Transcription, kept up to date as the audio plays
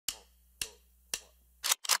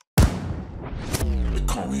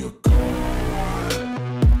call me a god.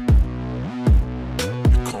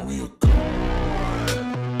 You call me a god.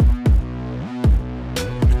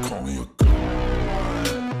 You call me a god.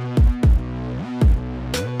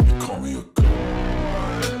 You call me a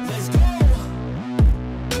god. Let's go.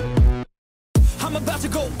 I'm about to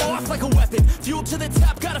go off like a weapon. Fuel to the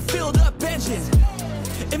top, got a filled up engine.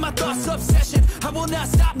 In my thoughts, obsession, I will not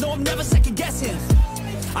stop, no, I'm never second guessing.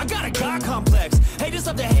 I got a God complex, haters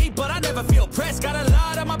love to hate, but I never feel pressed. Got a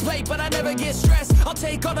lot on my plate, but I never get stressed. I'll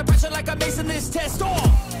take all the pressure like I'm acing this test.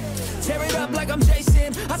 Tear it up like I'm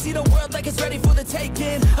Jason. I see the world like it's ready for the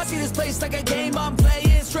taking. I see this place like a game I'm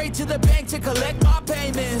playing. Straight to the bank to collect my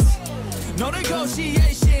payments. No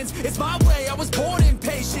negotiations, it's my way, I was born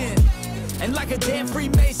impatient. And like a damn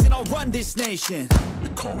Freemason, I'll run this nation. You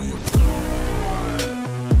call me a god.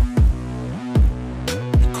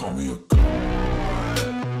 You call me a god.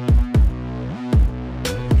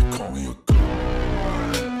 You call me a god.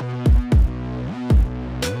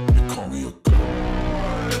 You call me a god.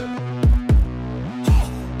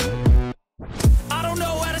 I don't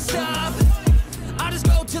know how to stop, I just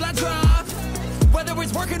go till I drop. Whether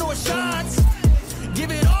it's working or shots, give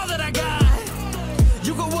it all that I got.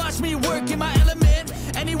 You can watch me work in my element.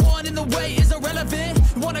 Anyone in the way is irrelevant.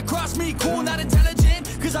 You wanna cross me, cool, not intelligent,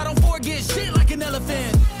 cause I don't forget shit like an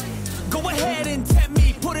elephant. Go ahead and tempt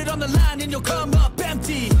me, put it on the line and you'll come up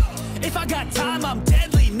empty. If I got time, I'm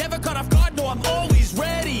deadly. Never caught off guard, no, I'm always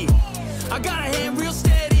ready. I got a hand real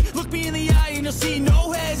steady. Look me in the eye and you'll see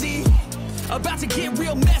no hezzy. About to get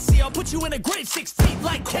real messy. I'll put you in a grave 6 feet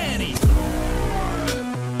like Kenny.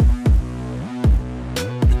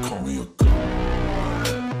 You call me a god.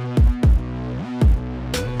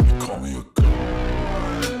 You call me a god.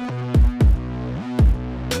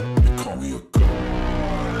 You call me a god.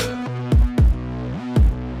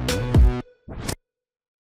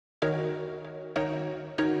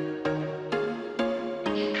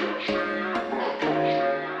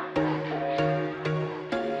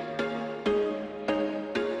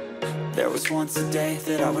 There was once a day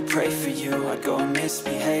that I would pray for you. I'd go and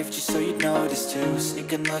misbehave just so you'd notice too.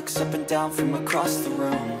 Sneaking looks up and down from across the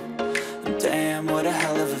room. And damn, what a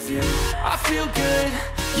hell of a view. I feel good,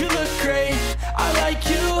 you look great, I like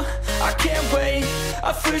you, I can't wait.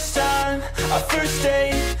 A first time, a first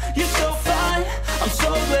date, you're so fine, I'm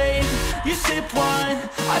so late. You sip wine,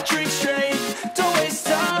 I drink straight. Don't waste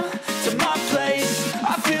time to my place.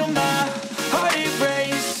 I feel my heart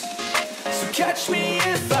erase. So catch me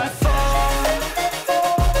if I fall.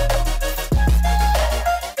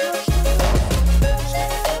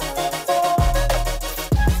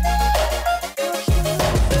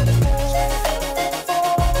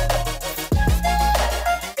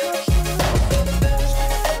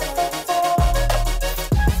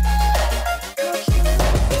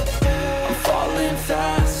 I'm falling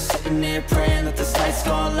fast, sitting here praying that this night's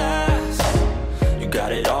gonna last. You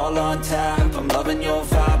got it all on tap, I'm loving your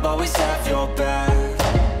vibe, always have your back.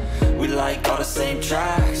 We like all the same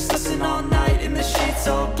tracks, listen all night in the sheets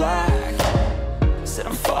all black. Said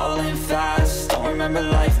I'm falling fast, don't remember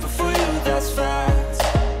life before you, that's fact.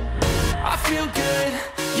 I feel good,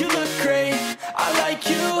 you look great, I like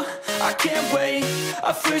you, I can't wait.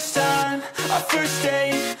 A first time, a first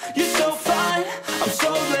date, you're so fine, I'm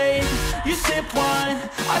so late. You sip wine,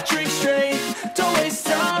 I drink straight. Don't waste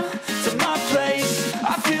time to my place.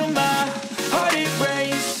 I feel my heart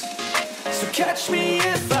erase. So catch me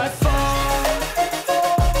if I fall.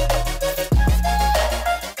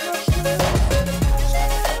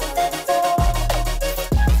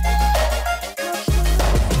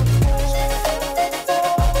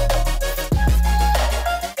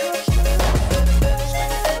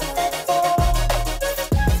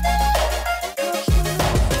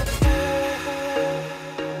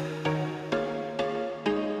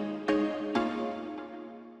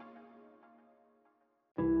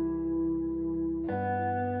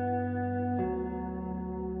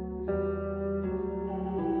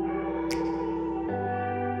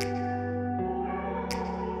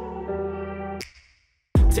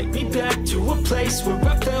 Take me back to a place where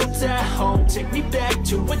I felt at home. Take me back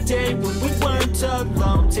to a day when we weren't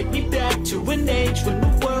alone. Take me back to an age when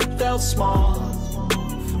the world felt small.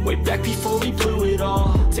 Way back before we blew it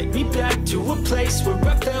all. Take me back to a place where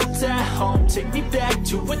I felt at home. Take me back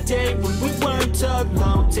to a day when we weren't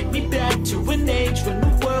alone. Take me back to an age when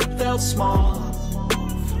the world felt small.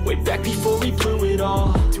 Way back before we blew it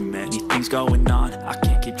all. Too many things going on, I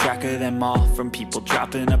can't keep track of conquer them all. From people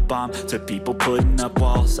dropping a bomb to people putting up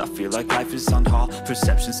walls. I feel like life is on hold,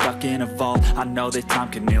 perception stuck in a vault. I know that time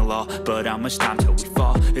can heal all, but how much time till we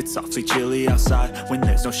fall? It's awfully chilly outside when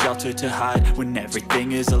there's no shelter to hide. When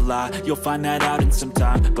everything is a lie, you'll find that out in some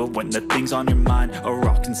time. But when the things on your mind are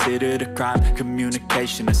all considered a crime,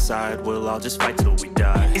 communication aside, we'll all just fight till we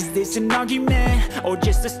die. Is this an argument or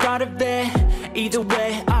just the start of it? Either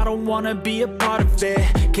way, I don't wanna be a part of it.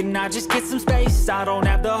 Can I just get some space? I don't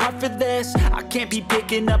have the heart for this. I can't be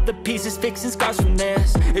picking up the pieces, fixing scars from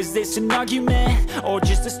this. Is this an argument or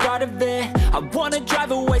just the start of it? I wanna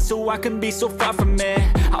drive away so I can be so far from it.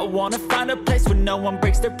 I wanna find a place where no one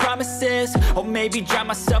breaks their promises, or maybe drown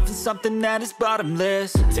myself in something that is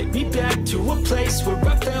bottomless. Take me back to a place where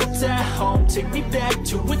I felt at home. Take me back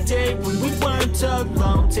to a day when we weren't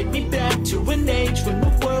alone. Take me back to an age when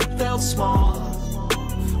the world felt small,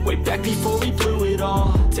 way back before we blew it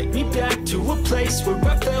all. Take me back to a place where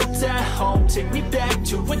I felt at home. Take me back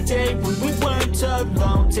to a day when we weren't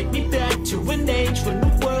alone. Take me back to an age when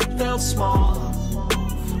the world felt small,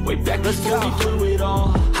 way back before we blew it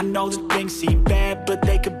all. I know that things seem bad, but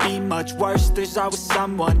they could be much worse. There's always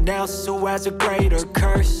someone else who has a greater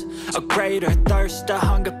curse, a greater thirst, a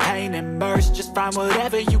hunger, pain, and mercy. Just find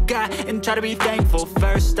whatever you got and try to be thankful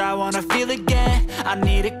first. I wanna feel again, I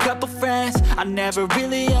need a couple friends. I never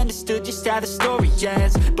really understood just how the story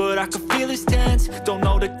ends, but I can feel it's tense, don't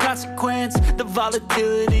know the consequence. The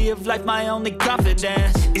volatility of life, my only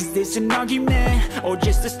confidence. Is this an argument or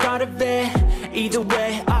just the start of it? Either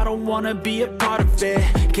way, I don't wanna be a part of it.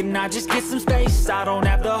 Can I just get some space? I don't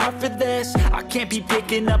have the heart for this. I can't be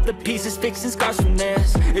picking up the pieces, fixing scars from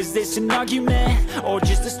this. Is this an argument or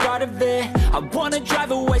just the start of it? I wanna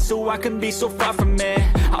drive away so I can be so far from it.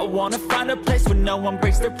 I wanna find a place where no one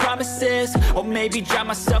breaks their promises, or maybe drown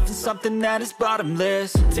myself in something that is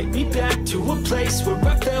bottomless. Take me back to a place where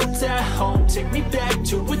I felt at home. Take me back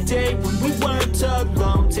to a day when we weren't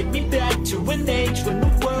alone. Take me back to an age when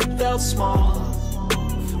the world felt small,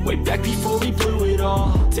 way back before we blew it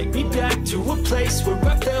all. Take me back to a place where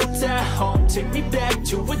I felt at home. Take me back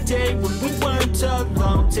to a day when we weren't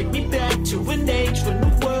alone. Take me back to an age when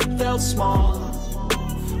the world felt small,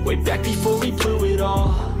 way back before we blew it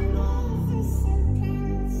all.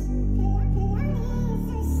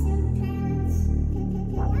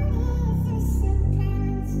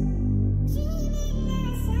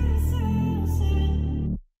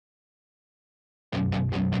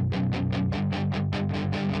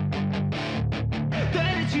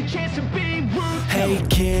 Hey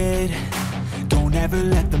kid, don't ever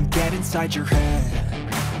let them get inside your head.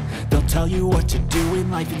 They'll tell you what to do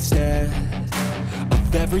in life instead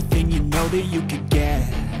of everything you know that you could get.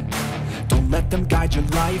 Don't let them guide your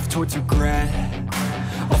life towards regret.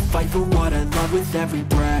 I'll fight for what I love with every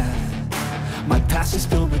breath. My past is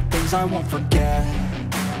filled with things I won't forget.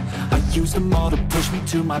 I use them all to push me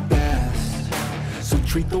to my best. So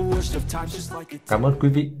treat the worst of times just like it's... Cảm ơn quý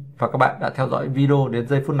vị và các bạn đã theo dõi video đến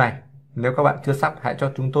giây phút này. Nếu các bạn chưa sub, hãy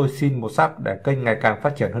cho chúng tôi xin một sub để kênh ngày càng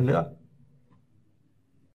phát triển hơn nữa.